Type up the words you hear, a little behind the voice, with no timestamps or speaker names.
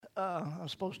I'm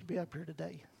supposed to be up here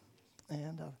today.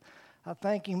 And I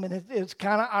thank him. And it's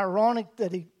kind of ironic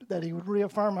that he would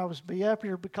reaffirm I was to be up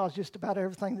here, because just about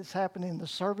everything that's happened in the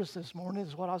service this morning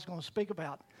is what I was going to speak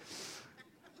about.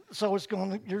 So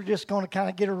you're just going to kind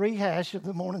of get a rehash of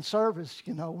the morning service,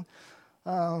 you know.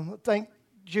 Thank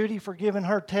Judy for giving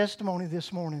her testimony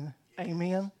this morning.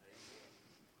 Amen.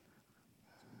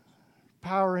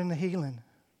 Power in the healing.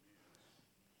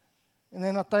 And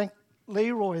then I thank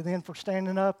Leroy then for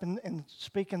standing up and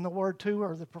speaking the word to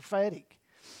her, the prophetic.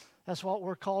 That's what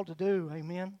we're called to do.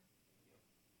 Amen.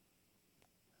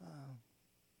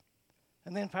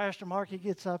 And then Pastor Mark, he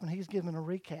gets up and he's giving a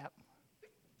recap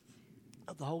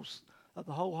of the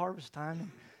whole harvest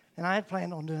time, and I had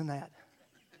planned on doing that.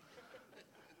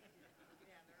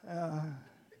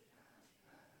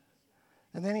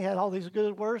 And then he had all these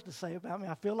good words to say about me.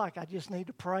 I feel like I just need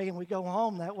to pray and we go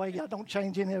home. That way I don't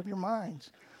change any of your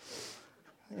minds,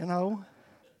 you know.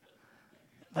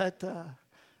 But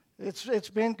it's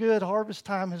been good. Harvest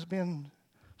time has been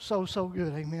so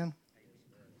good. Amen.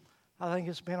 I think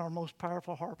it's been our most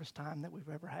powerful harvest time that we've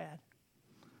ever had.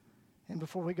 And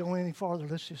before we go any farther,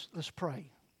 let's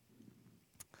pray.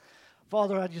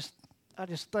 Father, I just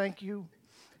thank you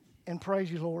and praise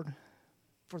you, Lord,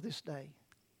 for this day.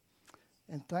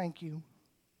 And thank you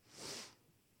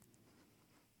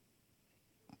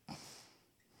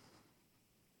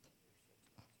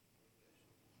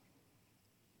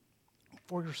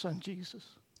for your son Jesus.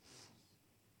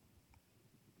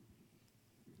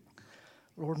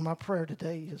 Lord, my prayer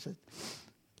today is that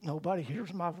nobody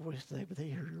hears my voice today, but they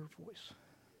hear your voice.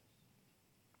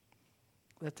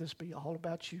 Let this be all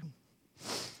about you,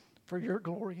 for your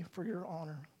glory, for your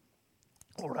honor.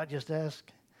 Lord, I just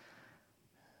ask.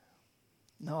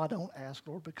 No, I don't ask,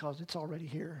 Lord, because it's already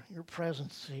here. Your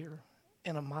presence is here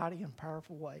in a mighty and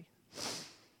powerful way.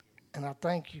 And I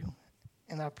thank you,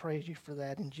 and I praise you for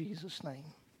that in Jesus' name.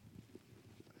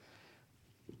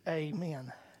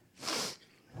 Amen.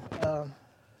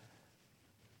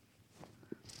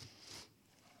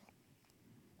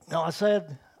 Now, I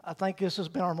think this has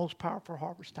been our most powerful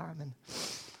harvest time. And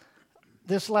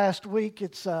this last week,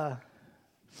 it's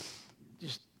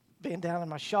just been down in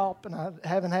my shop, and I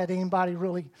haven't had anybody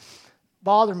really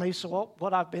bother me. So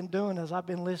what I've been doing is I've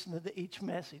been listening to each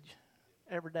message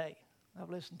every day. I've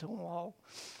listened to them all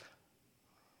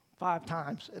 5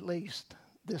 times at least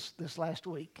this last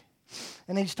week.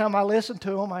 And each time I listen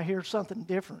to them, I hear something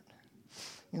different.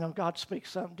 You know, God speaks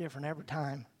something different every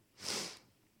time.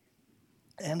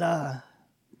 And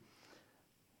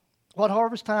what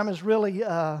harvest time has really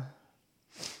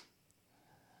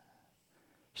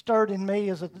stirred in me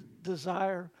is a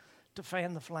desire to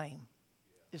fan the flame.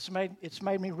 It's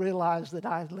made me realize that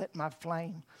I let my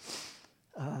flame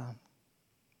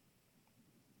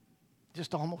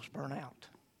just almost burn out.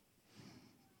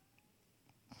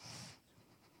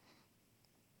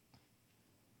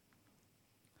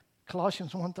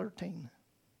 Colossians 1:13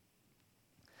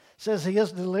 says, He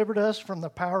has delivered us from the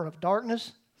power of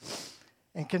darkness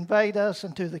and conveyed us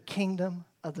into the kingdom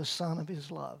of the Son of His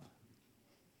love.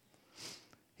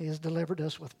 He has delivered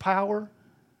us with power.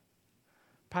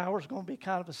 Power is going to be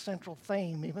kind of a central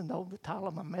theme, even though the title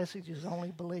of my message is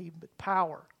Only Believe, but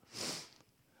power.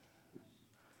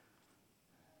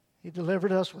 He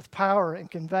delivered us with power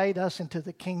and conveyed us into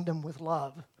the kingdom with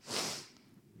love.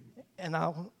 And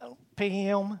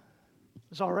PM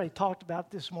has already talked about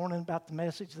this morning about the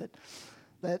message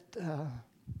that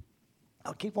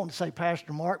I'll keep on to say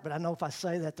Pastor Mark, but I know if I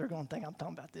say that, they're going to think I'm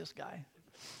talking about this guy.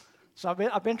 So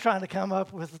I've been trying to come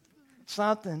up with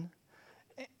something,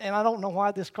 and I don't know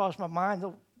why this crossed my mind.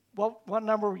 What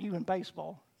number were you in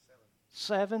baseball?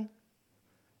 7?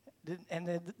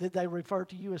 Did they refer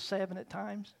to you as 7 at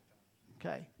times?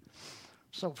 Okay.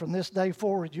 So from this day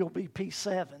forward, you'll be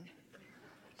P7.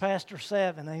 Pastor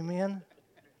 7, amen?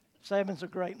 7's a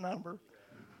great number.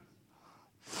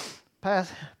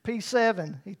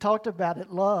 P7, he talked about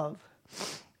it, love.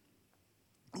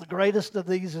 The greatest of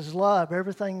these is love.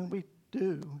 Everything we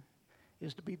do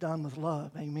is to be done with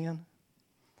love. Amen.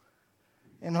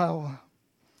 And 1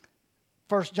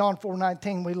 John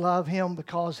 4:19, we love him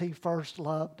because he first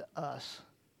loved us.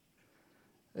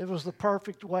 It was the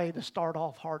perfect way to start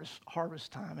off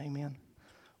harvest time, amen,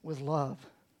 with love.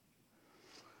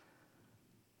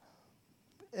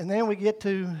 And then we get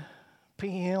to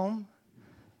PM,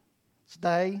 it's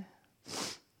day,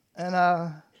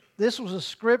 and this was a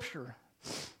scripture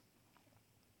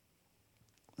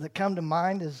that come to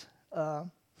mind as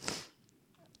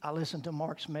I listened to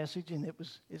Mark's message, and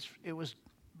it was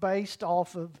based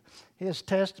off of his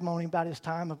testimony about his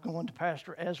time of going to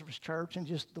Pastor Ezra's church and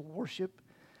just the worship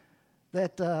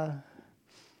that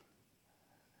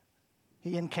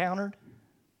he encountered.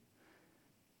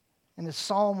 And it's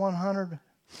Psalm 100,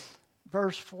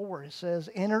 verse 4. It says,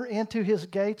 enter into his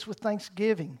gates with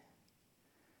thanksgiving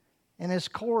and his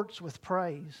courts with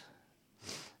praise.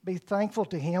 Be thankful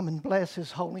to him and bless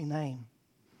his holy name.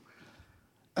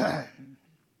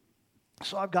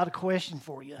 So I've got a question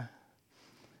for you.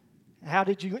 How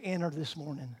did you enter this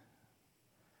morning?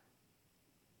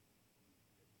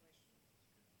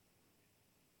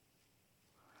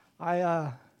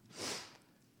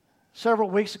 Several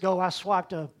weeks ago, I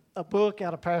swiped a book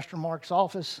out of Pastor Mark's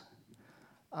office,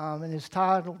 and it's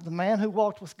titled The Man Who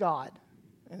Walked with God.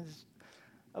 And it's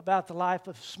about the life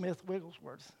of Smith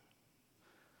Wigglesworth.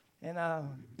 And,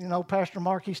 Pastor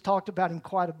Mark, he's talked about him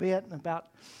quite a bit and about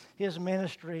his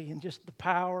ministry and just the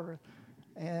power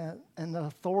and the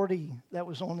authority that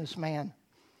was on this man.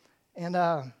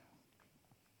 And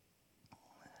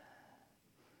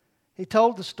he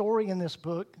told the story in this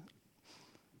book.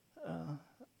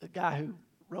 The guy who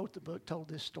wrote the book told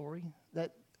this story,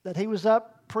 that he was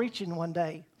up preaching one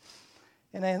day.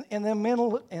 And then in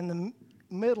the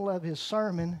middle of his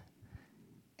sermon,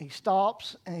 he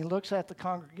stops and he looks at the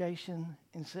congregation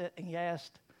and he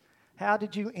asked, how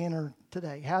did you enter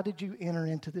today? How did you enter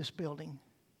into this building?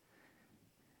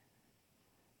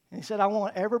 And he said, I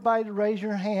want everybody to raise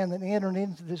your hand that entered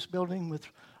into this building with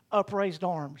upraised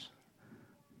arms,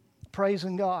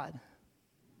 praising God.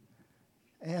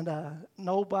 And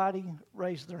nobody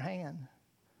raised their hand.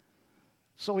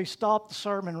 So he stopped the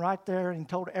sermon right there and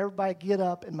told everybody to get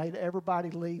up and made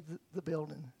everybody leave the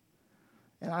building.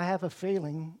 And I have a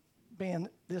feeling, being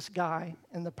this guy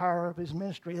and the power of his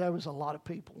ministry, there was a lot of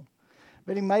people.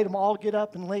 But he made them all get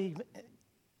up and leave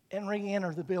and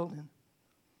re-enter the building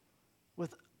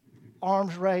with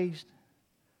arms raised,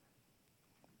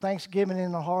 thanksgiving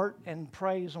in the heart, and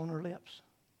praise on their lips.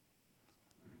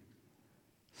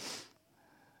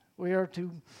 We are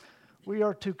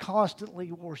to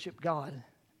constantly worship God.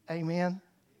 Amen.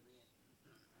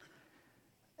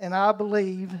 And I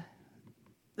believe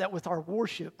that with our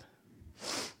worship,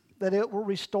 that it will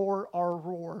restore our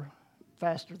roar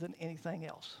faster than anything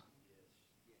else.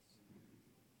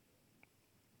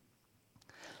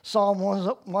 Psalm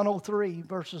 103,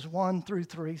 verses 1 through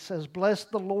 3 says, bless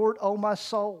the Lord, O my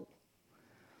soul,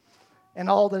 and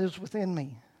all that is within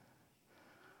me.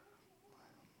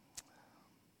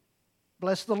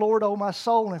 Bless the Lord, O my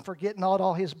soul, and forget not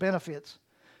all his benefits,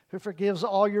 who forgives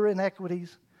all your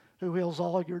iniquities, who heals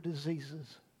all your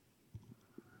diseases.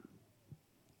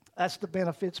 That's the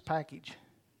benefits package.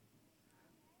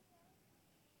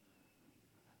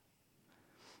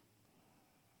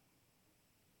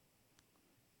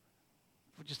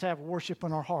 We just have worship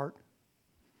in our heart,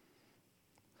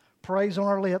 praise on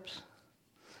our lips.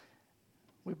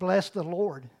 We bless the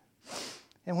Lord.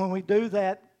 And when we do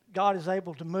that, God is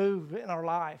able to move in our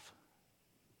life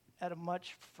in a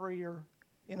much freer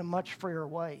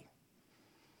way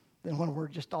than when we're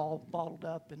just all bottled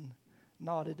up and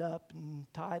knotted up and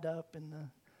tied up, and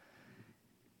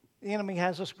the enemy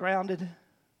has us grounded.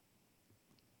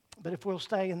 But if we'll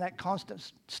stay in that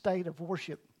constant state of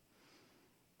worship,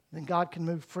 then God can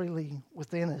move freely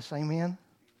within us. Amen.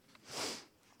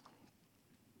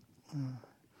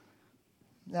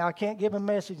 Now I can't give a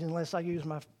message unless I use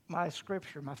my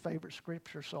scripture, my favorite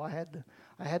scripture. So I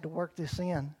had to work this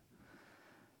in.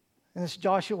 And it's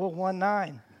Joshua 1:9.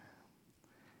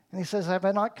 And he says, have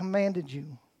I not commanded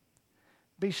you?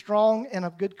 Be strong and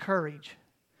of good courage.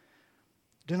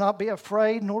 Do not be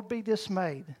afraid nor be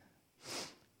dismayed.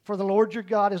 For the Lord your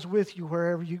God is with you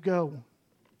wherever you go.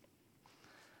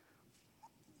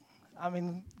 I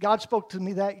mean, God spoke to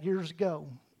me that years ago.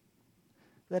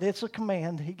 That it's a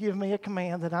command. He gave me a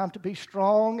command that I'm to be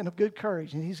strong and of good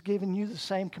courage. And he's given you the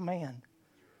same command.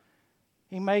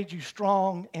 He made you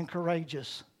strong and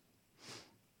courageous.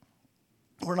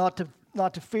 We're not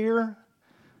to fear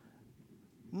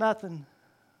nothing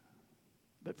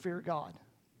but fear God.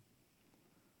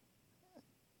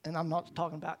 And I'm not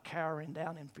talking about cowering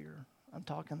down in fear. I'm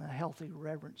talking a healthy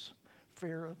reverence,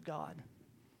 fear of God.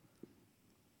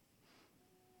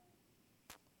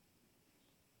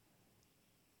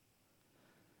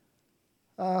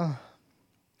 And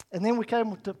then we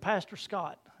came to Pastor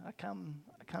Scott. I come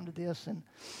to this,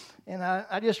 and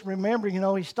I just remember,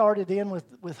 he started in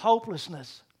with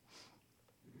hopelessness.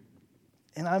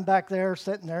 And I'm back there,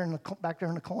 sitting there in the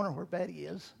corner where Betty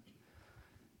is.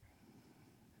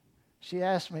 She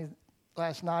asked me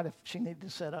last night if she needed to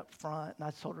sit up front, and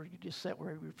I told her, you just sit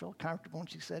where you feel comfortable. And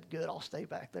she said, good, I'll stay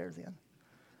back there then.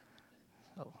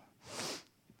 So,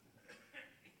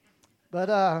 but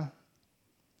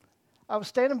I was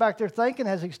standing back there thinking,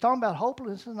 as he's talking about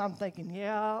hopelessness, and I'm thinking,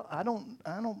 yeah, I don't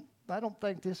don't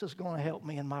think this is going to help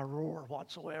me in my roar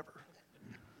whatsoever.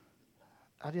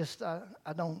 I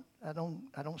don't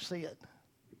see it.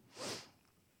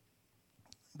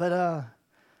 But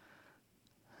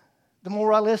the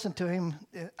more I listened to him,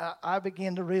 I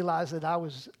began to realize that I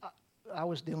was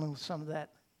dealing with some of that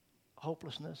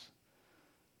hopelessness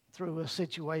through a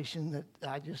situation that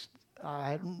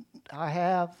I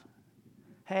have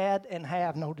had and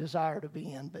have no desire to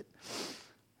be in.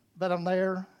 But I'm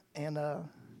there and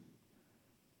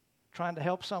trying to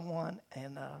help someone,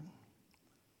 and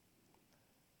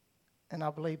I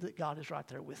believe that God is right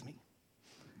there with me.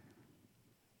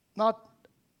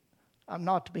 I'm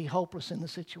not to be hopeless in the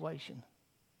situation.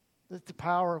 That the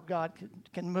power of God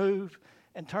can move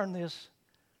and turn this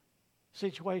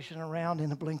situation around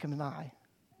in a blink of an eye.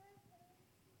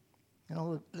 You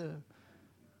know,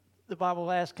 the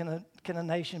Bible asks, can a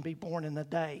nation be born in a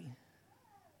day?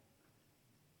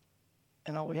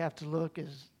 And all we have to look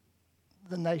is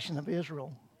the nation of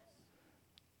Israel.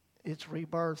 Its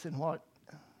rebirth in what?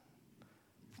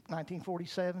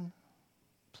 1947?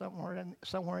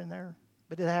 Somewhere in there.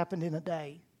 But it happened in a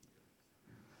day.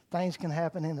 Things can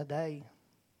happen in a day.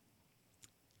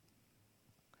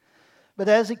 But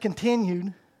as he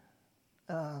continued,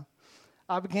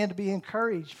 I began to be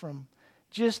encouraged from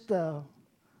just the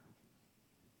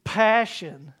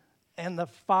passion and the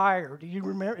fire. Do you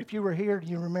remember, if you were here, do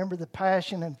you remember the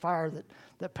passion and fire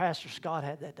that Pastor Scott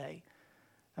had that day?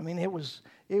 I mean, it was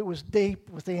deep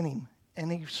within him, and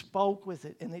he spoke with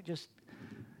it, and it just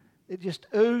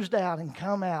oozed out and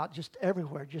come out just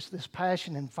everywhere, just this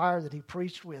passion and fire that he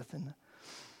preached with.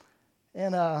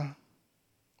 And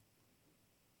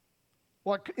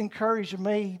what encouraged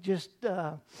me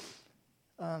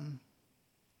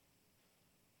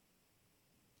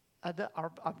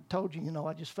I've told you,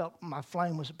 I just felt my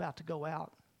flame was about to go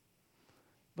out.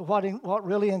 But what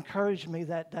really encouraged me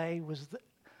that day was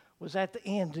at the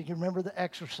end. Do you remember the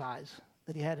exercise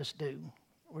that he had us do?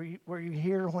 Were you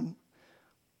here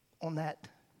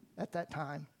at that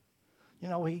time?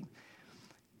 Him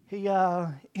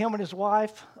and his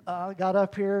wife got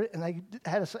up here, and they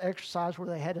had us exercise where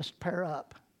they had us pair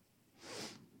up.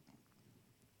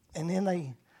 And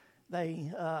then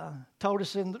they told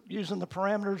us, using the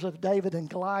parameters of David and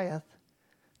Goliath,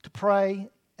 to pray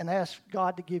and ask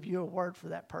God to give you a word for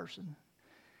that person.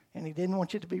 And he didn't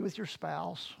want you to be with your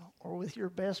spouse or with your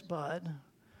best bud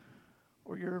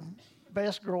or your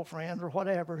best girlfriend or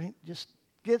whatever. Just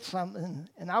get something.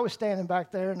 And I was standing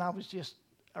back there, and I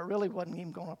really wasn't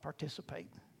even going to participate,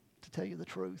 to tell you the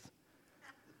truth.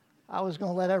 I was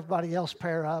going to let everybody else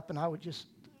pair up, and I would just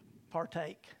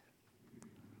partake.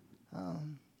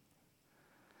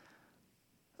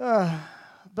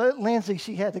 But Lindsay,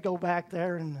 she had to go back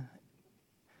there and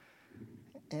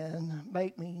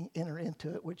make me enter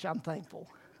into it, which I'm thankful.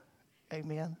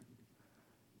 Amen.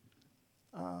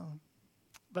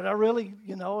 But I really,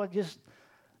 I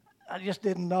just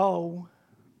didn't know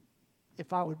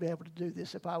if I would be able to do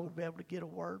this, if I would be able to get a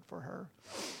word for her.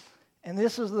 And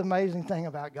this is the amazing thing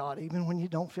about God, even when you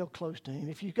don't feel close to him.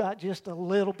 If you got just a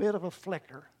little bit of a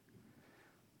flicker,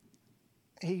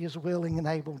 he is willing and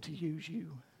able to use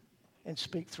you and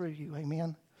speak through you.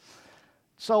 Amen.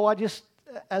 So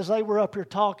as they were up here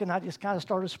talking, I just kind of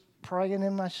started praying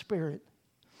in my spirit.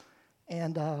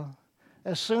 And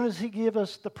as soon as he gave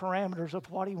us the parameters of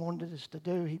what he wanted us to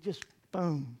do, he just,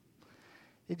 boom.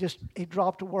 He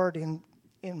dropped a word in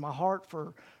my heart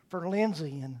for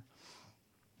Lindsay. And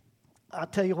I'll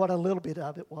tell you what a little bit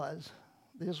of it was.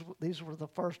 These were the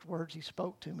first words he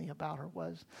spoke to me about her,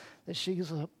 was that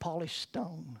she's a polished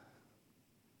stone.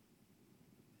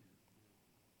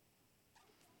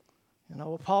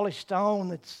 A polished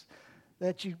stone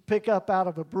that you pick up out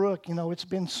of a brook, it's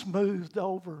been smoothed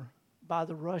over by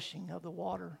the rushing of the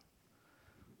water,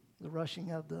 the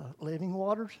rushing of the living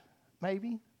waters,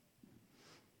 maybe.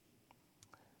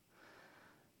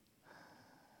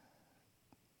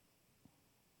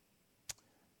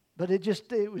 But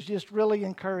it was just really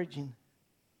encouraging.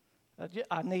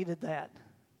 I needed that.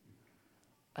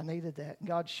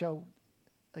 God showed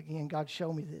me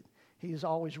that he is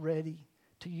always ready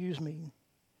to use me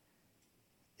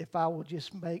if I will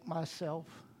just make myself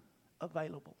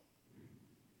available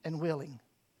and willing.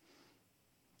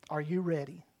 Are you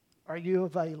ready? Are you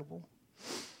available?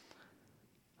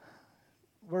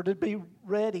 We're to be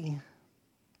ready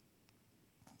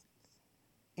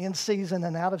in season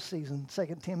and out of season.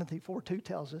 2 Timothy 4:2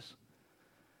 tells us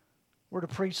we're to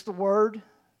preach the word,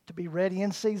 to be ready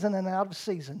in season and out of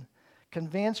season,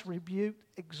 convince, rebuke,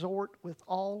 exhort with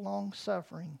all long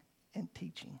suffering and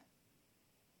teaching.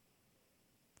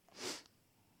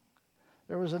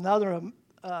 There was another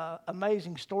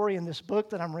amazing story in this book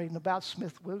that I'm reading about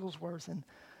Smith Wigglesworth. And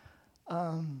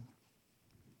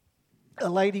a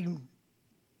lady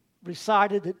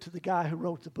recited it to the guy who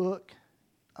wrote the book.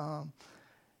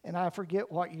 And I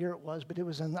forget what year it was, but it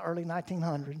was in the early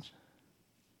 1900s.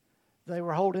 They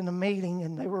were holding a meeting,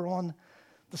 and they were on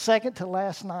the second to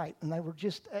last night. And they were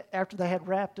just, after they had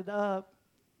wrapped it up,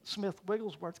 Smith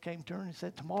Wigglesworth came to her and he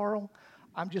said, tomorrow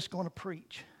I'm just going to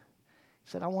preach. He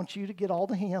said, I want you to get all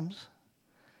the hymns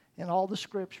and all the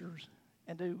scriptures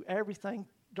and do everything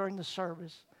during the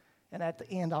service. And at the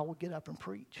end, I will get up and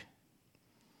preach.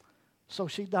 So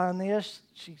she done this.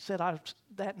 She said,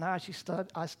 that night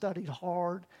I studied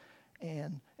hard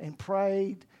and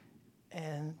prayed.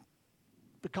 And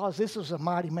because this was a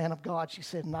mighty man of God, she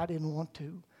said, and I didn't want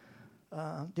to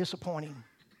disappoint him.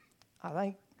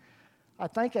 I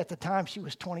think at the time she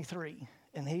was 23,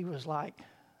 and he was like,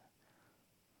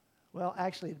 well,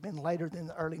 actually it had been later than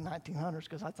the early 1900s,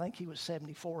 because I think he was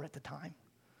 74 at the time.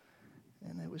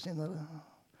 And it was in the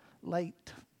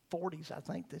late 40s, I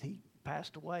think, that he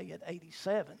passed away at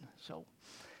 87. So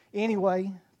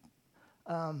anyway,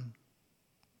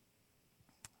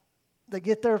 they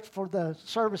get there for the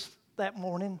service that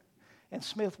morning, and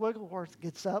Smith Wigglesworth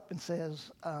gets up and says,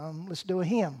 let's do a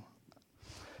hymn.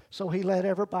 So he led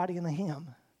everybody in the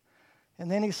hymn. And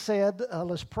then he said,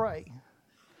 let's pray.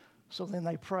 So then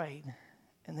they prayed.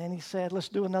 And then he said, let's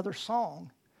do another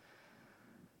song.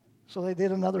 So they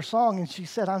did another song, and she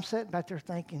said, I'm sitting back there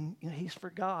thinking, he's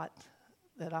forgot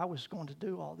that I was going to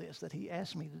do all this, that he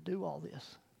asked me to do all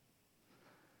this.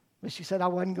 But she said I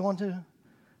wasn't going to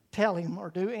tell him or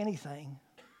do anything.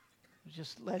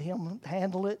 Just let him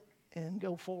handle it and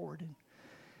go forward. And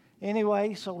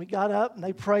anyway, so we got up and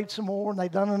they prayed some more, and they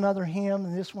done another hymn,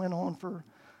 and this went on for,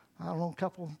 I don't know,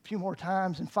 a few more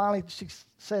times. And finally she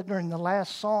said during the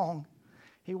last song,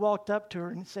 he walked up to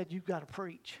her and said, you've got to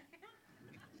preach.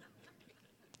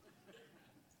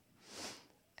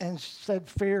 And she said,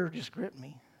 fear just gripped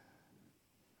me.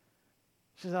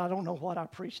 She said, I don't know what I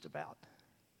preached about.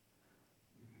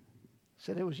 She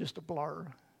said, it was just a blur.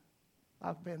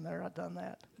 I've been there. I've done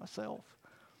that myself.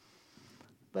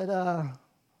 But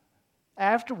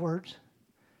afterwards,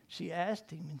 she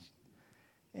asked him,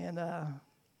 and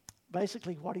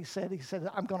basically what he said,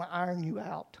 I'm going to iron you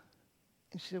out.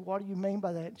 And she said, what do you mean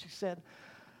by that? And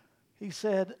he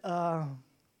said,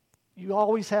 you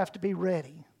always have to be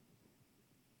ready.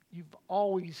 You've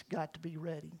always got to be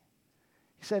ready.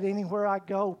 He said, anywhere I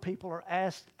go, people are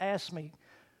ask me,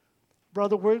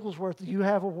 Brother Wigglesworth, do you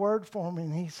have a word for me?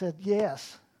 And he said,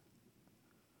 yes,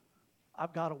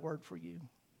 I've got a word for you.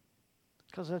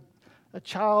 Because a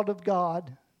child of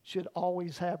God should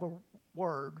always have a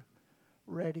word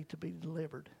ready to be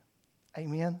delivered.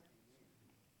 Amen?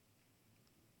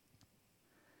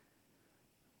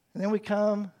 And then we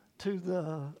come to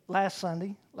the last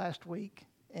week,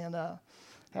 and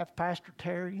have Pastor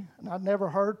Terry. And I've never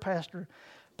heard Pastor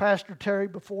Terry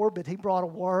before, but he brought a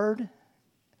word.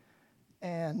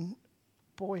 And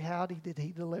boy, howdy did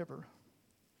he deliver.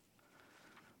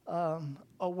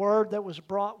 A word that was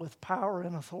brought with power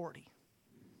and authority.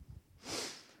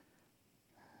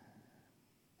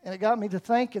 And it got me to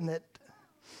thinking that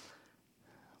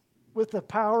with the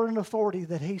power and authority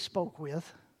that he spoke with,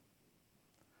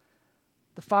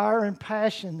 the fire and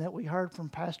passion that we heard from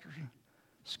Pastor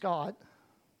Scott,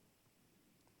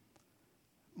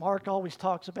 Mark always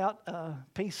talks about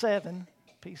P7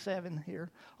 here,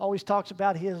 always talks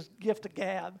about his gift of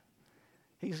gab.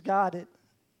 He's got it.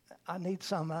 I need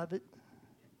some of it.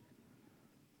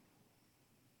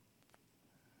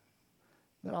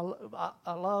 But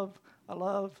I love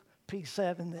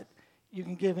P7 that you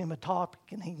can give him a topic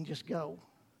and he can just go.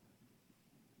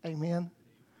 Amen.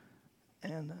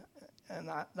 And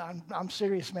I'm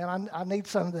serious, man. I need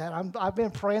some of that. I've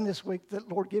been praying this week that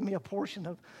Lord give me a portion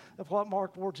of what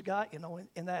Mark Ward's got,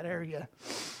 in that area.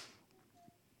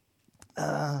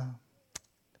 And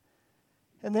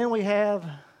then we have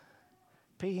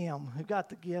PM, who got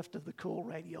the gift of the cool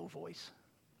radio voice.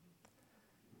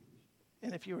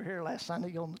 And if you were here last Sunday,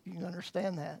 you can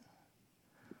understand that.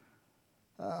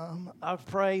 I've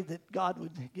prayed that God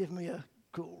would give me a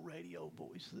cool radio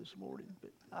voice this morning,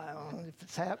 but I don't know if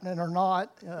it's happening or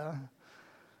not.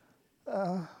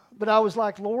 But I was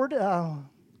like, Lord,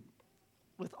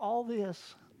 with all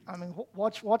this, I mean,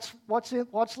 what's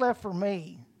left for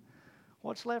me?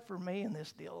 What's left for me in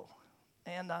this deal?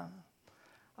 And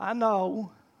I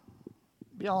know,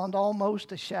 beyond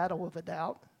almost a shadow of a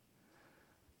doubt,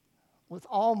 with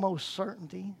almost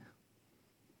certainty,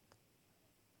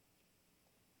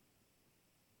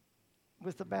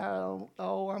 with about,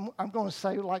 I'm going to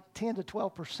say like 10 to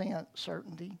 12%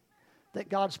 certainty, that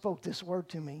God spoke this word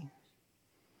to me.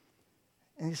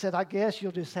 And he said, I guess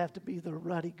you'll just have to be the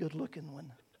ruddy, good-looking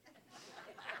one.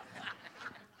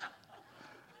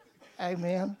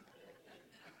 Amen.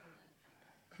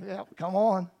 Yeah, come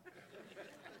on.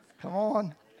 Come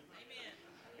on.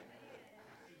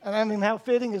 And I mean, how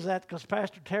fitting is that? Because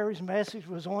Pastor Terry's message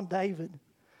was on David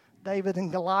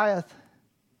and Goliath.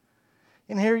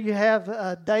 And here you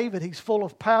have David. He's full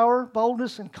of power,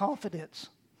 boldness, and confidence.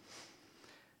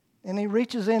 And he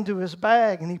reaches into his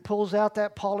bag and he pulls out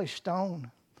that polished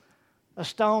stone, a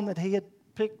stone that he had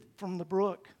picked from the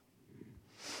brook.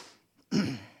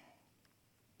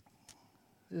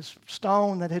 This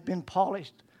stone that had been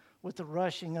polished with the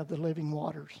rushing of the living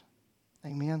waters.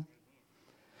 Amen.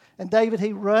 And David,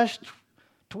 he rushed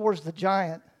towards the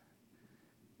giant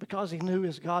because he knew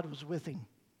his God was with him.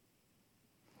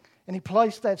 And he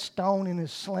placed that stone in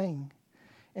his sling,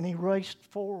 and he raced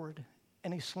forward,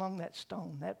 and he slung that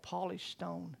stone, that polished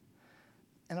stone.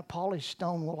 And a polished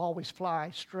stone will always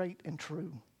fly straight and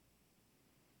true.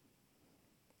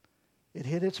 It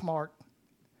hit its mark,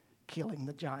 killing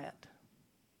the giant.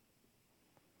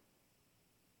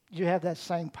 You have that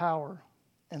same power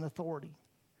and authority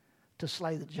to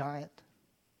slay the giant.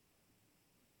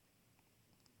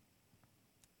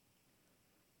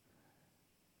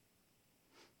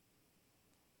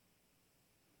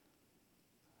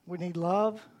 We need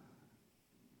love.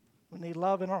 We need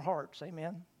love in our hearts.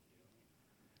 Amen.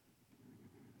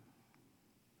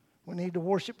 We need to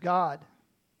worship God.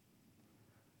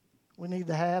 We need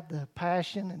to have the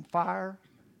passion and fire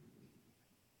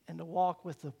and to walk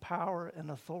with the power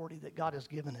and authority that God has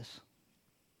given us.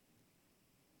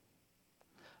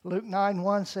 Luke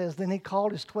 9:1 says, Then he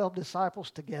called his 12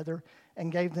 disciples together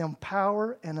and gave them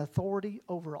power and authority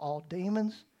over all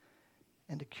demons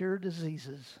and to cure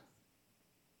diseases.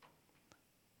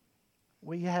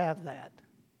 We have that.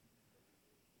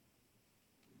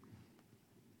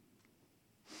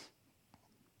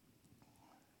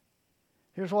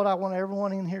 Here's what I want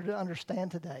everyone in here to understand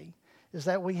today, is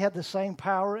that we have the same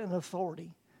power and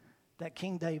authority that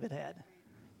King David had.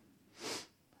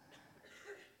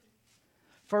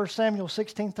 1 Samuel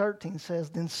 16:13 says,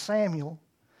 Then Samuel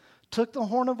took the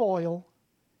horn of oil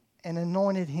and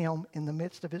anointed him in the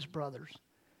midst of his brothers.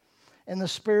 And the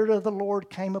Spirit of the Lord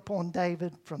came upon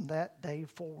David from that day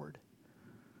forward.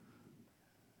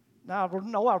 Now, I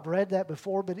know I've read that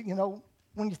before, but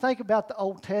when you think about the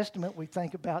Old Testament, we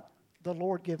think about the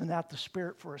Lord giving out the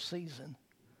Spirit for a season,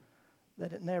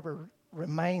 that it never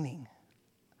remaining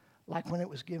like when it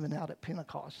was given out at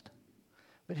Pentecost.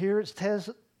 But here it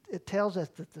tells us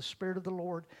that the Spirit of the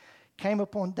Lord came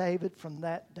upon David from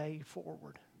that day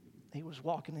forward. He was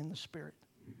walking in the Spirit.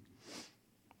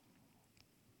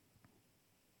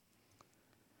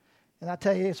 And I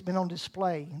tell you, it's been on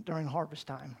display during harvest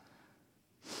time.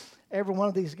 Every one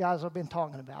of these guys I've been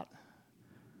talking about,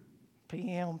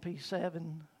 PM,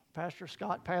 P7, Pastor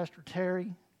Scott, Pastor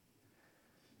Terry,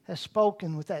 has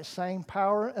spoken with that same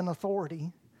power and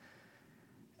authority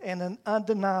and an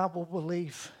undeniable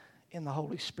belief in the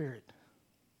Holy Spirit.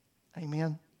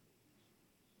 Amen.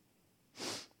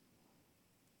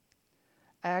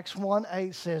 Acts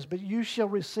 1:8 says, But you shall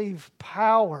receive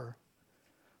power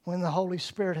when the Holy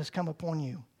Spirit has come upon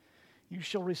you. You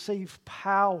shall receive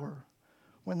power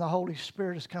when the Holy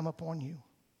Spirit has come upon you.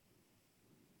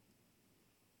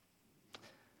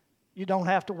 You don't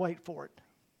have to wait for it.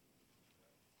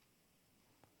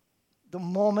 The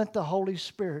moment the Holy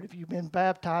Spirit, if you've been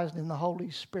baptized in the Holy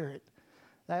Spirit,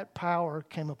 that power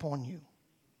came upon you.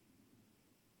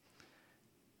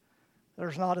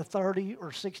 There's not a 30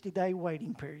 or 60-day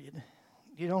waiting period.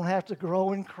 You don't have to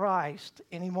grow in Christ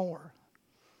anymore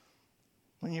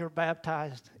when you're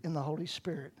baptized in the Holy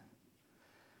Spirit.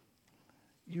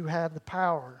 You have the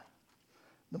power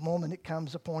the moment it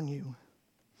comes upon you.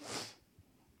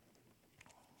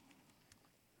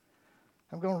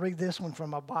 I'm going to read this one from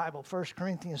my Bible, 1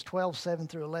 Corinthians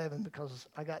 12:7-11, because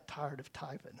I got tired of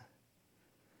typing.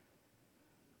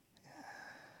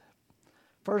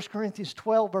 1 Corinthians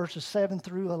 12, verses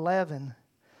 7-11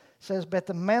 says, But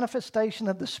the manifestation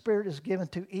of the Spirit is given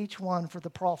to each one for the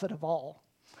profit of all.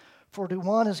 For to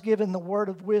one is given the word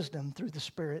of wisdom through the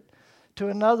Spirit, to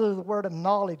another the word of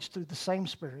knowledge through the same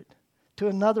Spirit, to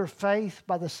another faith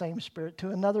by the same Spirit, to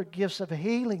another gifts of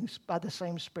healings by the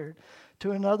same Spirit,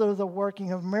 to another the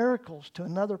working of miracles, to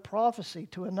another prophecy,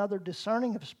 to another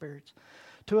discerning of spirits,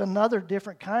 to another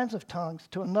different kinds of tongues,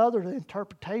 to another the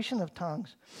interpretation of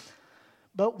tongues.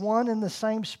 But one and the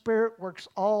same Spirit works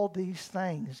all these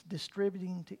things,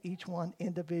 distributing to each one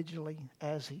individually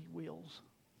as He wills.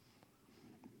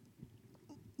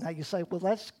 Now you say, well,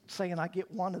 that's saying I get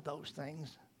one of those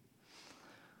things.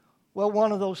 Well,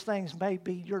 one of those things may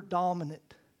be your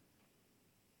dominant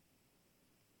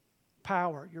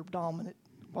power, your dominant,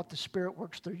 what the Spirit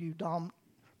works through you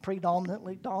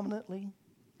dominantly.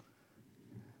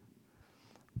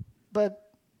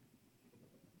 But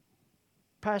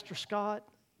Pastor Scott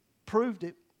proved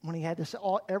it when he had to say,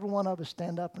 every one of us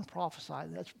stand up and prophesy.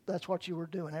 That's what you were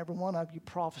doing. Every one of you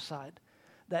prophesied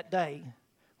that day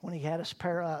when he had us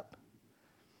pair up.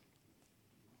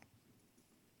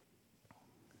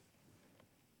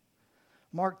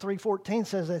 Mark 3:14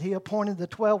 says that he appointed the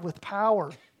 12 with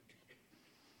power.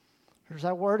 There's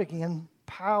that word again,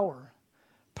 power.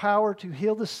 Power to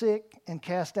heal the sick and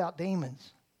cast out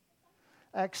demons.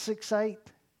 Acts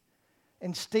 6:8.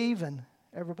 And Stephen,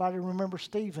 everybody remember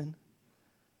Stephen?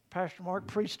 Pastor Mark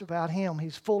preached about him.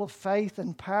 He's full of faith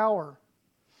and power.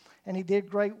 And he did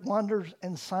great wonders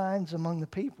and signs among the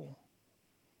people.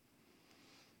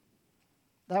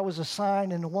 That was a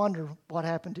sign and a wonder what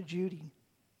happened to Judy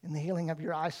in the healing of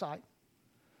your eyesight.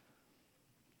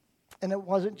 And it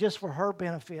wasn't just for her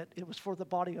benefit. It was for the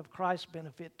body of Christ's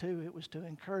benefit too. It was to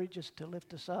encourage us, to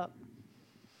lift us up.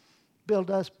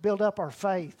 Build up our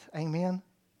faith. Amen.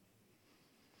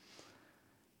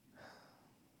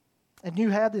 And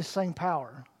you have this same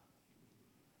power.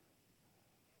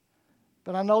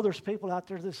 But I know there's people out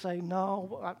there that say,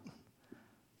 no.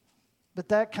 But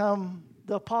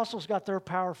the apostles got their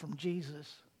power from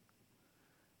Jesus.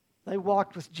 They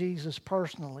walked with Jesus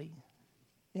personally,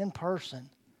 in person.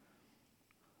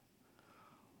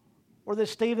 Or that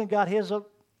Stephen got his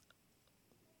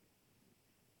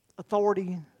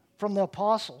authority from the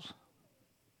apostles.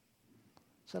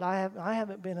 Said, I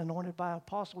haven't been anointed by an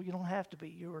apostle. You don't have to be.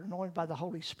 You were anointed by the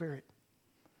Holy Spirit.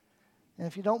 And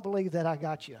if you don't believe that, I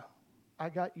got you. I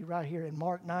got you right here in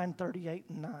Mark 9:38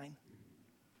 and 9.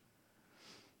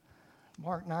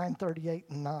 Mark 9:38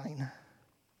 and 9.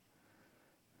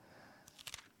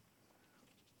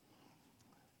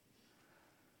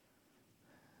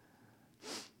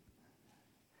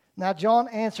 Now John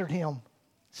answered him,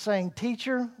 saying,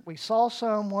 Teacher, we saw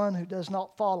someone who does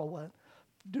not follow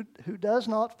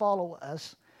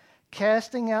us,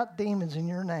 casting out demons in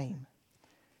your name.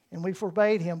 And we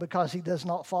forbade him because he does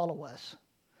not follow us.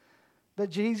 But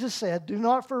Jesus said, Do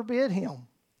not forbid him,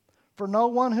 for no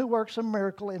one who works a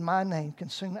miracle in my name can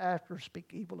soon after speak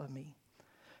evil of me.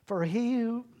 For he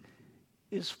who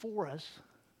is for us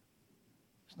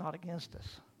is not against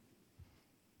us.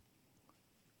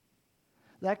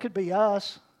 That could be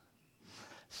us.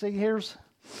 See, here's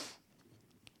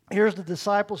the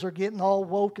disciples are getting all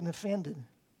woke and offended.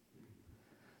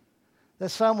 That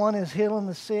someone is healing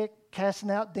the sick, casting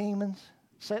out demons,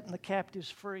 setting the captives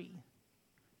free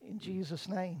in Jesus'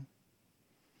 name.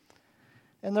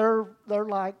 And they're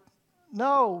like,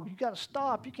 no, you got to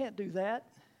stop. You can't do that.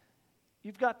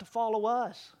 You've got to follow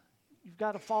us. You've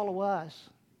got to follow us.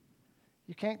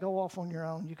 You can't go off on your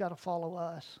own. You've got to follow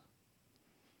us.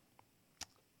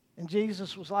 And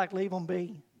Jesus was like, leave them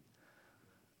be.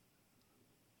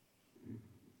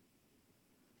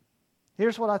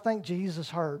 Here's what I think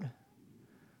Jesus heard.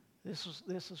 This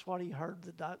is what he heard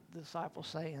the disciples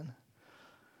saying.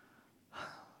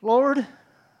 Lord,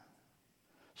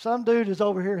 some dude is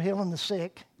over here healing the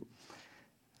sick.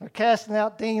 They're casting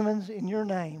out demons in your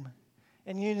name.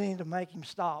 And you need to make him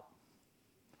stop.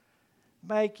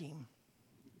 Make him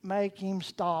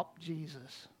stop,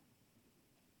 Jesus.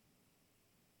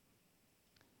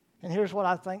 And here's what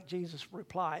I think Jesus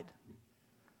replied.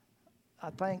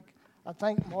 I think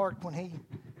Mark, when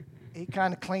he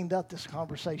kind of cleaned up this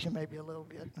conversation maybe a little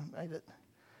bit, made it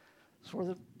sort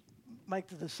of make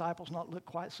the disciples not look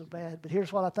quite so bad. But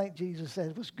here's what I think Jesus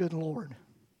said was, good Lord.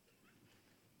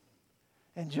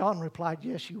 And John replied,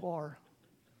 yes, you are.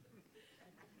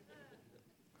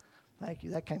 Thank you.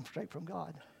 That came straight from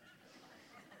God.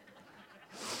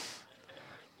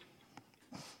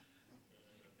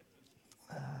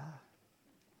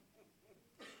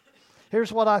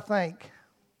 Here's what I think.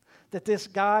 That this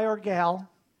guy or gal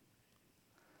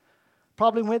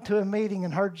probably went to a meeting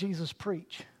and heard Jesus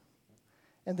preach.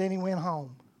 And then he went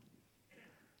home.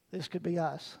 This could be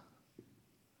us.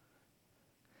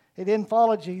 He didn't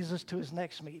follow Jesus to his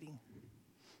next meeting.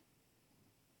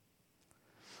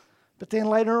 But then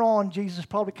later on, Jesus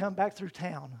probably come back through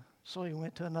town. So he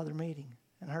went to another meeting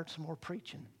and heard some more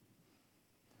preaching.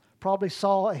 Probably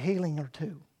saw a healing or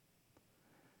two.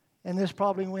 And this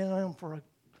probably went on for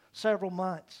several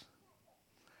months.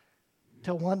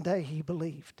 Till one day he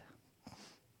believed.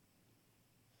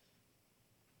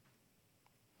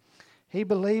 He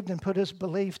believed and put his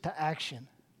belief to action.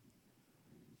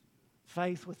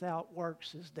 Faith without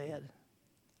works is dead.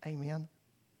 Amen.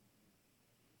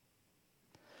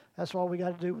 That's what we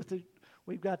got to do with it.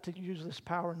 We've got to use this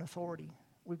power and authority.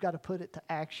 We've got to put it to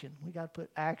action. We've got to put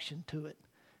action to it.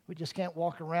 We just can't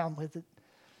walk around with it,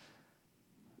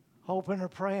 hoping or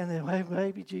praying that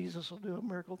maybe Jesus will do a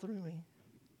miracle through me.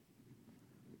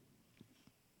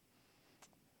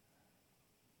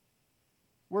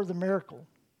 We're the miracle.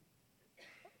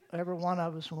 Every one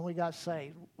of us, when we got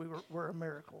saved, we're a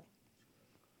miracle.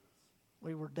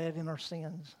 We were dead in our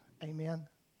sins. Amen.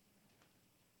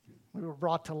 We were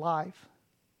brought to life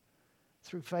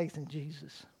through faith in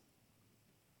Jesus.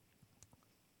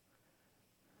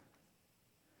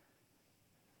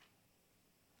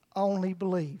 Only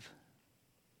believe.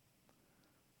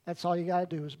 That's all you got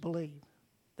to do is believe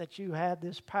that you had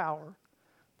this power,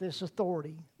 this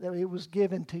authority, that it was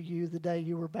given to you the day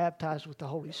you were baptized with the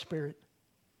Holy Spirit.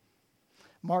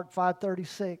 Mark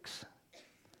 5:36.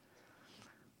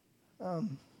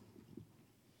 I'm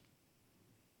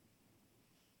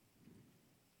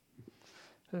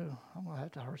going to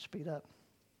have to hurry speed up.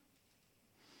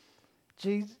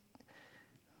 Jesus,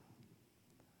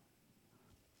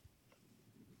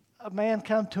 a man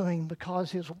come to him because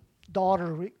his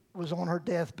daughter was on her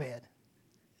deathbed,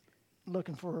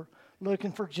 looking for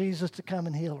Jesus to come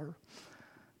and heal her.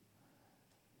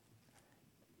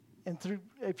 And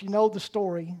if you know the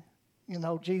story, you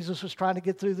know, Jesus was trying to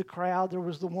get through the crowd. There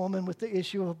was the woman with the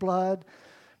issue of blood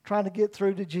trying to get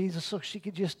through to Jesus so she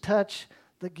could just touch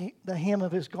the hem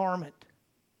of his garment.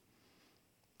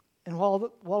 And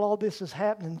while all this is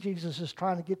happening, Jesus is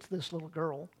trying to get to this little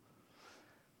girl.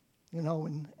 You know,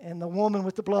 and the woman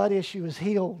with the blood issue is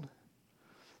healed.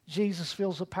 Jesus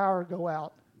feels the power go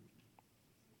out.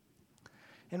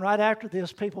 And right after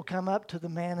this, people come up to the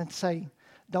man and say,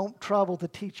 "Don't trouble the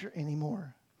teacher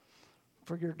anymore,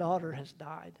 for your daughter has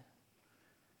died."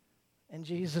 And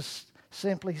Jesus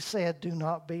simply said, "Do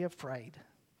not be afraid."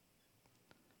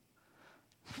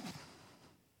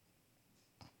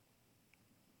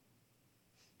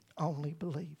 Only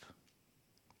believe.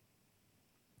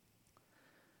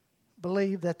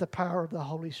 Believe that the power of the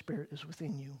Holy Spirit is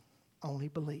within you. Only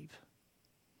believe.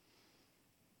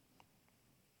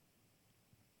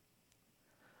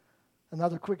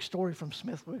 Another quick story from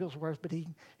Smith Wigglesworth, but he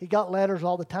got letters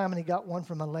all the time, and he got one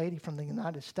from a lady from the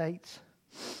United States.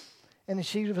 And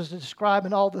she was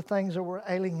describing all the things that were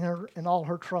ailing her and all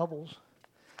her troubles.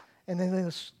 And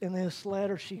in this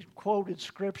letter, she quoted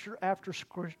scripture after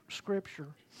scripture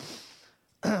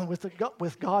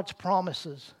with God's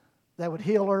promises that would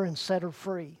heal her and set her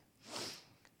free.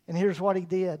 And here's what he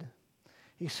did.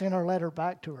 He sent her letter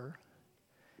back to her,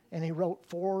 and he wrote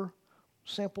 4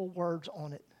 simple words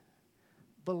on it.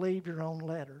 Believe your own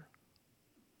letter.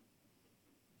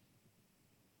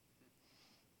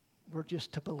 We're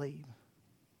just to believe.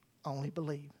 Only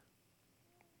believe.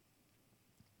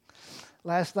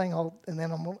 Last thing, and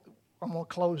then I'm going to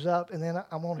close up, and then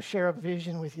I'm going to share a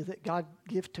vision with you that God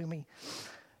gave to me.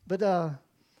 But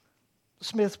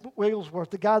Smith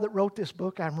Wigglesworth, the guy that wrote this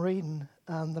book I'm reading,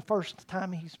 the first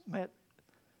time he's met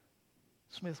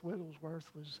Smith Wigglesworth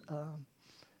was,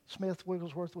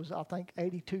 I think,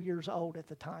 82 years old at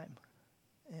the time.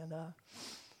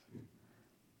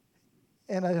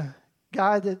 And a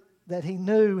guy that he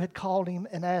knew had called him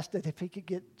and asked that if he could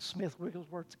get Smith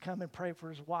Wigglesworth to come and pray for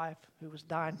his wife who was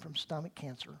dying from stomach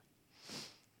cancer.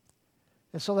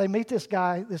 And so they meet this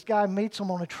guy. This guy meets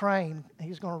them on a train.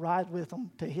 He's going to ride with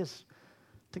them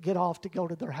to get off to go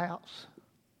to their house.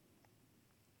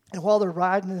 And while they're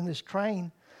riding in this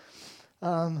train,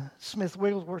 Smith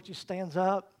Wigglesworth just stands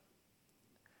up.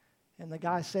 And the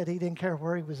guy said he didn't care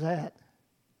where he was at,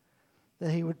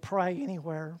 that he would pray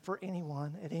anywhere for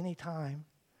anyone at any time.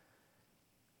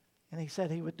 And he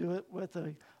said he would do it with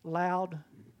a loud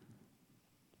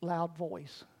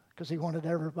voice because he wanted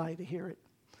everybody to hear it.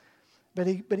 But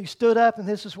he stood up, and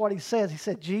this is what he says. He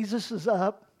said, Jesus is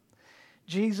up,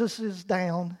 Jesus is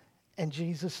down, and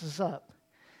Jesus is up.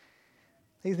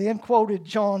 He then quoted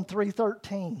John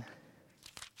 3:13.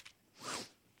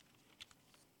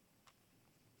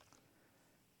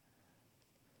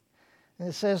 And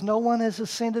it says, no one has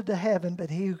ascended to heaven but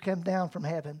he who came down from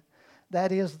heaven.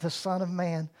 That is the Son of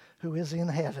Man who is in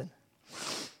heaven.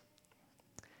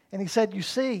 And he said, you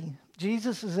see,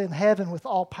 Jesus is in heaven with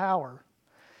all power.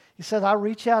 He said, I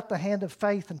reach out the hand of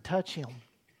faith and touch him.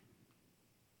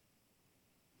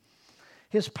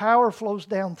 His power flows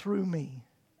down through me.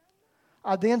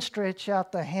 I then stretch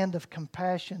out the hand of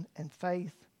compassion and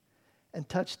faith and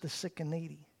touch the sick and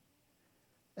needy.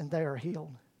 And they are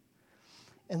healed.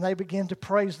 And they begin to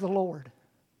praise the Lord.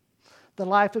 The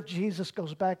life of Jesus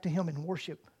goes back to him in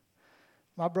worship.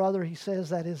 My brother, he says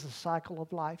that is the cycle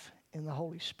of life in the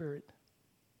Holy Spirit.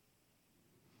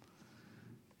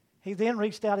 He then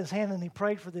reached out his hand and he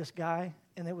prayed for this guy,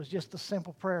 and it was just a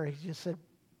simple prayer. He just said,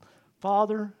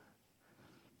 Father,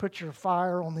 put your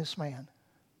fire on this man.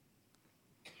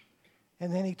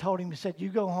 And then he told him, he said, you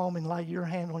go home and lay your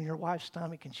hand on your wife's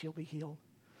stomach and she'll be healed.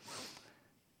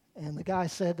 And the guy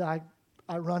said, I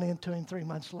run into him 3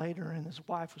 months later, and his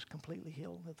wife was completely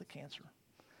healed of the cancer.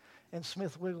 And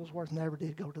Smith Wigglesworth never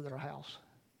did go to their house.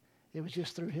 It was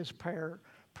just through his prayer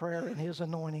and his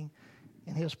anointing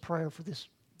and his prayer for this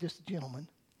gentleman.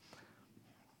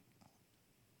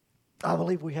 I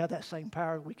believe we have that same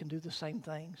power. We can do the same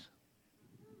things.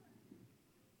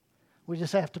 We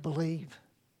just have to believe.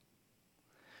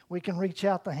 We can reach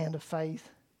out the hand of faith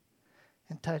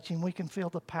and touch him. We can feel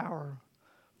the power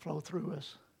flow through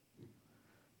us.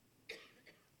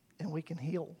 And we can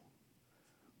heal.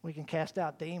 We can cast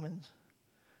out demons.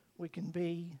 We can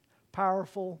be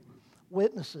powerful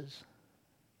witnesses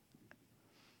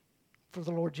for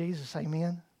the Lord Jesus.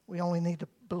 Amen. We only need to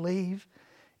believe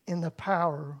in the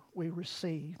power we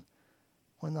receive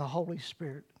when the Holy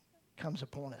Spirit comes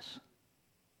upon us.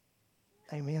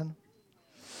 Amen.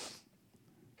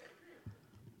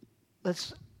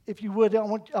 If you would, I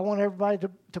want everybody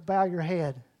to bow your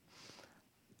head.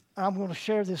 I'm going to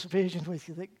share this vision with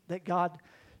you that God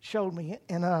showed me.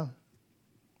 And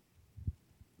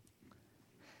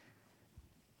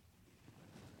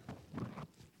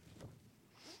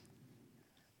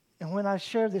when I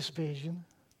share this vision,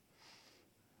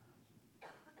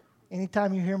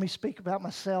 anytime you hear me speak about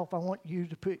myself, I want you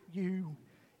to put you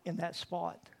in that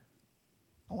spot.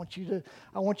 I want you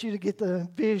to get the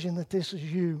vision that this is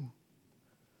you.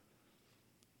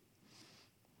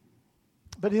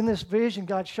 But in this vision,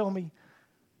 God showed me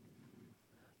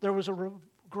there was a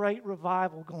great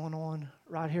revival going on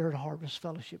right here at Harvest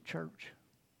Fellowship Church.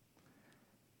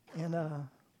 And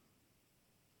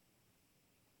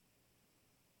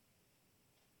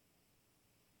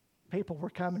people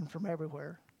were coming from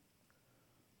everywhere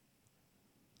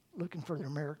looking for their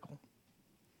miracle.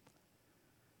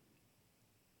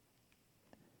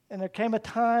 And there came a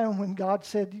time when God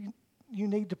said, you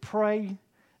need to pray,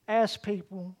 ask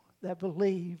people that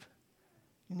believe.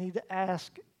 You need to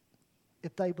ask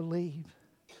if they believe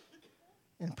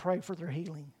and pray for their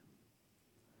healing.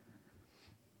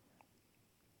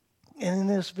 And in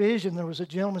this vision, there was a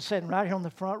gentleman sitting right here on the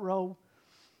front row.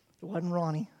 It wasn't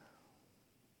Ronnie.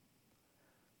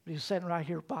 But he was sitting right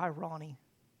here by Ronnie.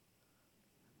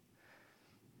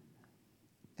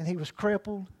 And he was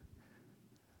crippled.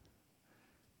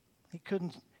 He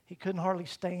couldn't hardly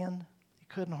stand. He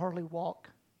couldn't hardly walk.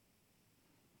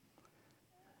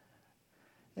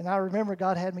 And I remember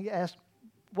God had me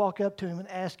walk up to him and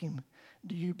ask him,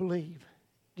 do you believe?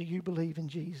 Do you believe in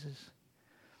Jesus?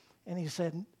 And he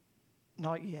said,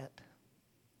 not yet.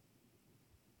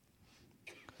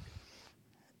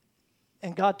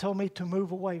 And God told me to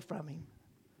move away from him.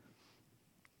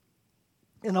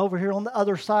 And over here on the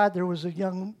other side, there was a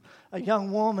young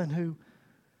woman who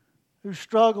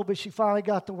struggled, but she finally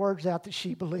got the words out that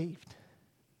she believed.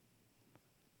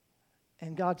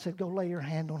 And God said, go lay your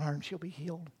hand on her and she'll be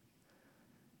healed.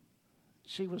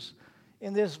 She was,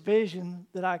 in this vision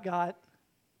that I got,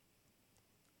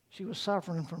 she was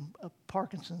suffering from a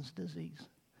Parkinson's disease.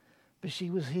 But she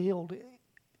was healed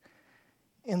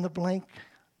in the blink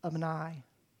of an eye.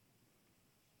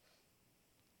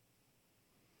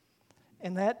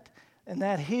 And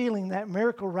that healing, that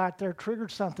miracle right there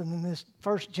triggered something in this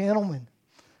first gentleman.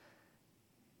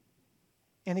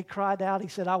 And he cried out, he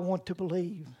said, I want to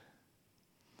believe.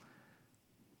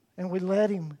 And we led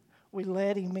him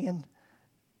in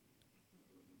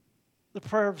the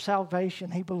prayer of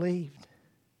salvation. He believed.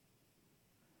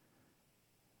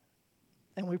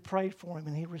 And we prayed for him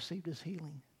and he received his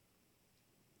healing.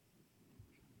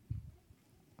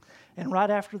 And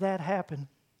right after that happened,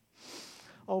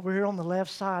 over here on the left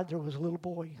side, there was a little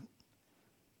boy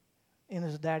in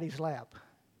his daddy's lap.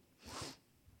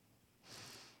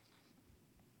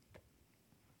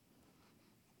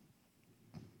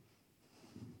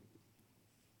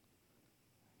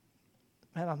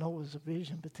 Man, I know it was a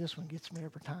vision, but this one gets me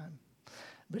every time.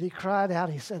 But he cried out,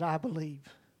 he said, I believe.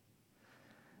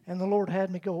 And the Lord had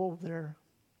me go over there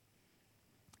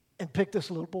and pick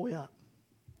this little boy up.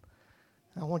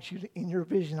 I want you to, in your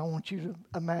vision, I want you to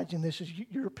imagine this as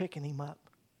you're picking him up.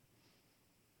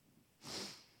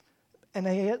 And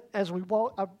as we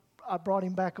walked, I brought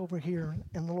him back over here,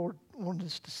 and the Lord wanted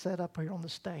us to set up here on the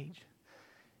stage.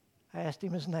 I asked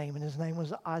him his name, and his name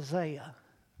was Isaiah.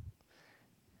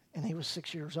 And he was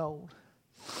 6 years old.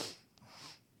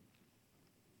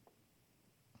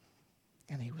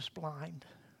 And he was blind.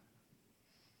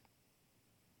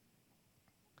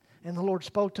 And the Lord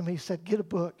spoke to me, he said, get a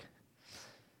book.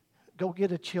 go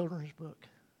get a children's book.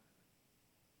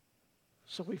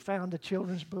 So we found a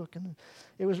children's book, and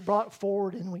it was brought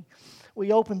forward, and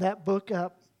we opened that book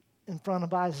up in front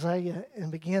of Isaiah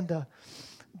and began to,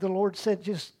 the Lord said,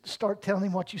 just start telling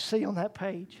him what you see on that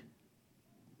page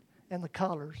and the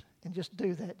colors, and just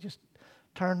do that. Just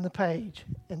turn the page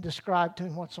and describe to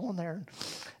him what's on there.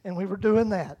 And we were doing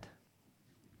that.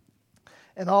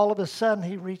 And all of a sudden,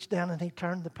 he reached down and he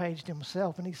turned the page to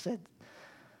himself, and he said,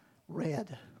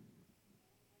 red.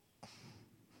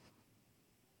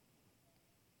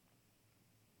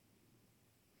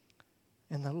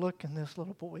 And the look in this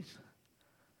little boy's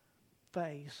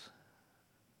face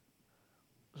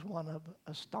was one of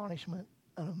astonishment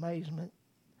and amazement,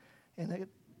 and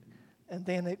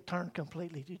then it turned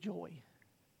completely to joy.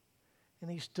 And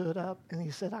he stood up and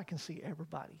he said, I can see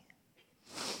everybody.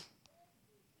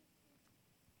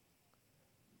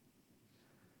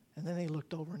 And then he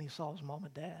looked over and he saw his mom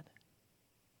and dad.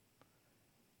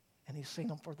 And he seen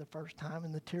them for the first time,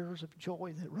 and the tears of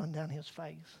joy that run down his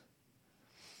face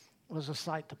was a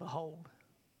sight to behold.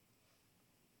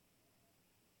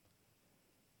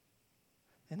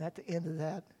 And at the end of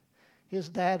that, his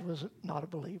dad was not a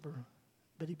believer,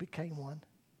 but he became one.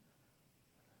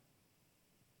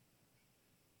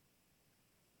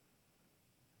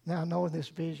 Now, knowing this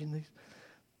vision,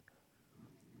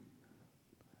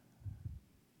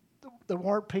 there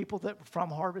weren't people that were from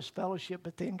Harvest Fellowship,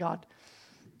 but then God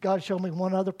showed me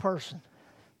one other person.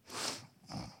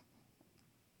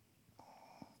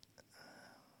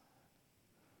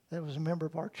 That was a member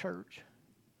of our church.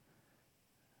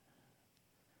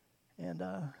 And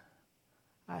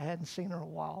I hadn't seen her in a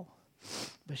while,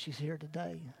 but she's here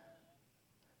today.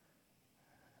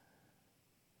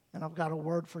 And I've got a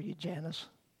word for you, Janice.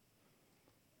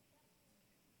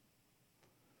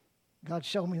 God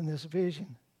showed me in this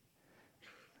vision.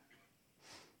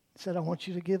 He said, I want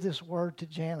you to give this word to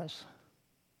Janice.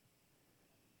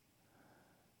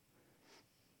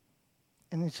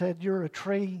 And he said, you're a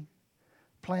tree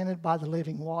planted by the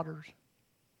living waters.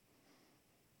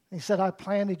 He said, I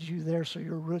planted you there so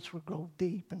your roots would grow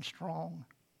deep and strong.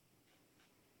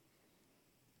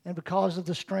 And because of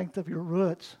the strength of your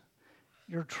roots,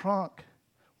 your trunk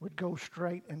would go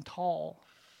straight and tall.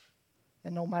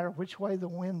 And no matter which way the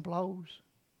wind blows,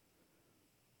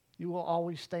 you will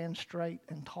always stand straight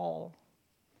and tall.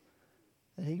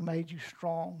 That he made you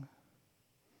strong.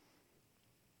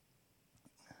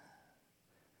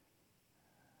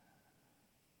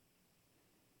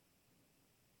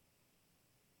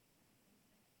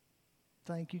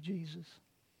 Thank you, Jesus.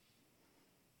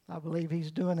 I believe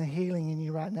he's doing a healing in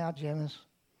you right now, Janice.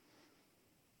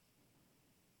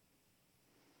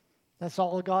 That's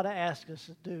all God asks us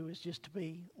to do, is just to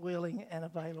be willing and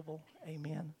available.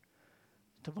 Amen.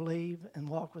 To believe and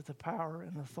walk with the power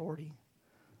and authority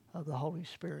of the Holy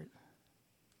Spirit.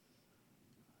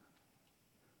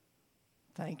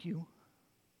 Thank you.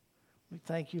 We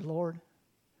thank you, Lord.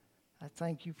 I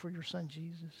thank you for your son,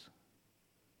 Jesus.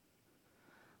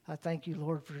 I thank you,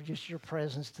 Lord, for just your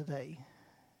presence today.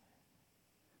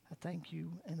 I thank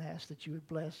you and ask that you would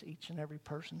bless each and every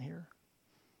person here.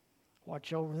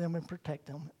 Watch over them and protect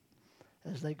them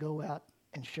as they go out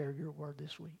and share your word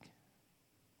this week.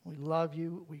 We love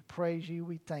you. We praise you.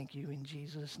 We thank you in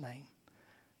Jesus' name.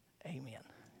 Amen.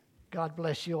 God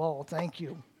bless you all. Thank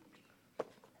you.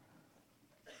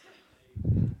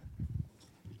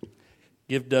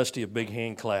 Give Dusty a big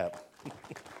hand clap.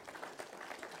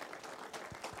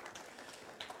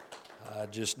 I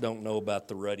just don't know about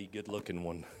the ruddy, good-looking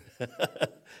one.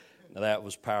 Now, that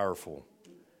was powerful.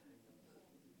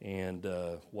 And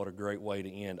what a great way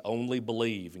to end. Only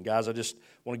believe. And guys, I just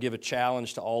want to give a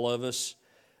challenge to all of us.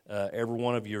 Every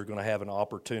one of you are going to have an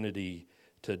opportunity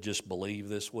to just believe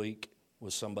this week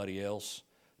with somebody else,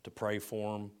 to pray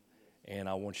for them. And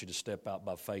I want you to step out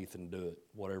by faith and do it,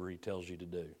 whatever he tells you to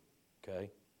do. Okay?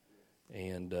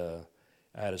 And I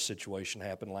had a situation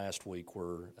happen last week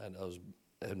where I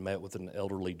had met with an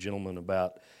elderly gentleman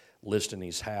about listing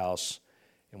his house.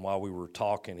 And while we were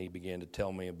talking, he began to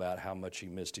tell me about how much he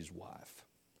missed his wife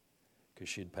because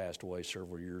she had passed away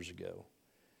several years ago.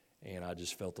 And I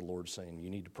just felt the Lord saying, you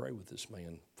need to pray with this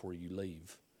man before you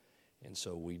leave. And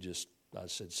so I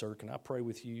said, sir, can I pray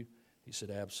with you? He said,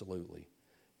 absolutely.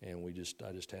 And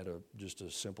I just had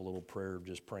a simple little prayer of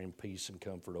just praying peace and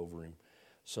comfort over him.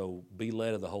 So be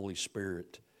led of the Holy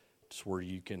Spirit to where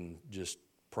you can just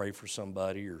pray for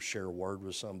somebody or share a word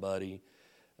with somebody.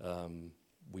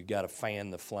 We've got to fan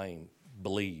the flame.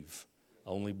 Believe.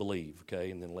 Only believe,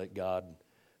 okay? And then let God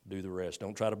do the rest.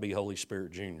 Don't try to be Holy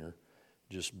Spirit Jr.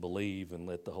 Just believe and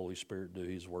let the Holy Spirit do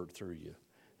his work through you.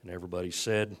 And everybody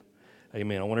said,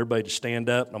 Amen. I want everybody to stand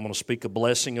up, and I'm going to speak a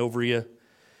blessing over you.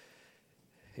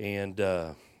 And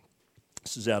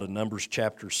this is out of Numbers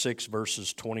chapter 6,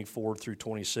 verses 24 through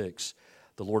 26.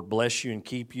 The Lord bless you and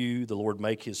keep you. The Lord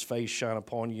make his face shine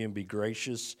upon you and be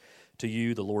gracious to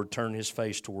you. The Lord turn his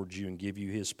face towards you and give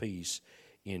you his peace.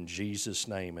 In Jesus'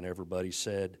 name. And everybody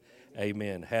said,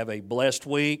 amen. Have a blessed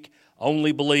week.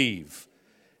 Only believe.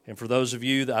 And for those of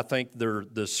you that I think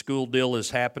the school deal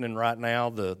is happening right now,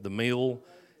 the meal,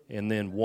 and then